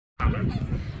Right,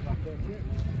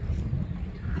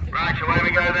 so away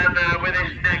we go then with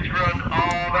this next run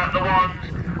of the ones,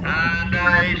 and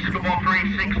it's Scunthorpe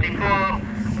 364.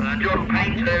 Jordan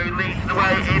Paint who leads the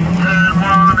way in turn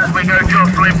 1 as we go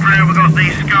jostling through. We've got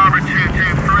the Scarborough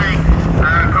 223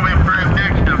 coming through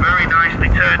next, a very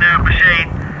nicely turned out machine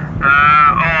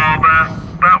of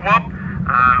that one.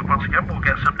 Once again, we'll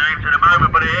get some names in a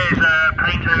moment, but it is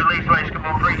Paint who leads the way,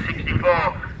 Scunthorpe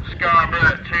 364,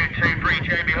 Scarborough 223,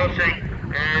 Jamie Hussey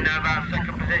in that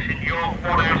second position. York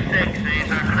 106 is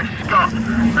Chris Scott.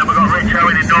 Then we've got Rich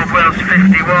Owen in North Wales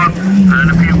 51, and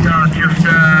a few cars just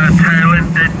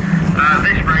tail-ended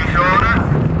this race order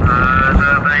as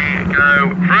they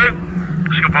go through.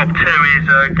 Scunthorpe 2 is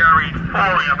Gary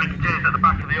Foley, I think it is, at the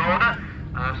back of the order.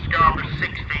 Scarborough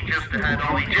 60 just ahead,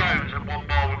 Ollie Jones, and one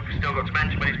more we've still got to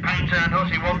mention, but it's Painter and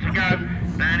Hussey one to go.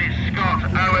 Then it's Scott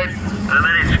Owen, and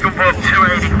then it's Scunthorpe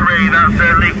 283, that's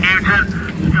Lee Newton,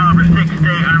 Scarborough 60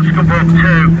 and Scunthorpe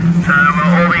 2. So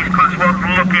all these class 1s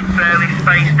looking fairly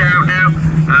spaced out now,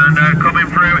 and coming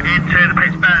through into the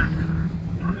pits bend.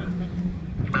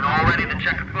 And already the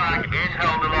checkered flag is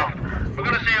held aloft. We're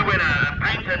going to see a winner, and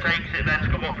Painter takes it, then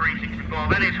Scunthorpe 364,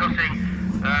 then it's Hussey.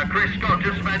 Chris Scott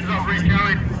just fends off Rich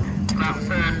Owen. That's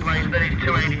third place, then it's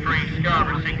 283,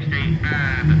 Scarborough 60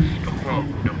 and Scunthorpe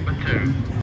number 2.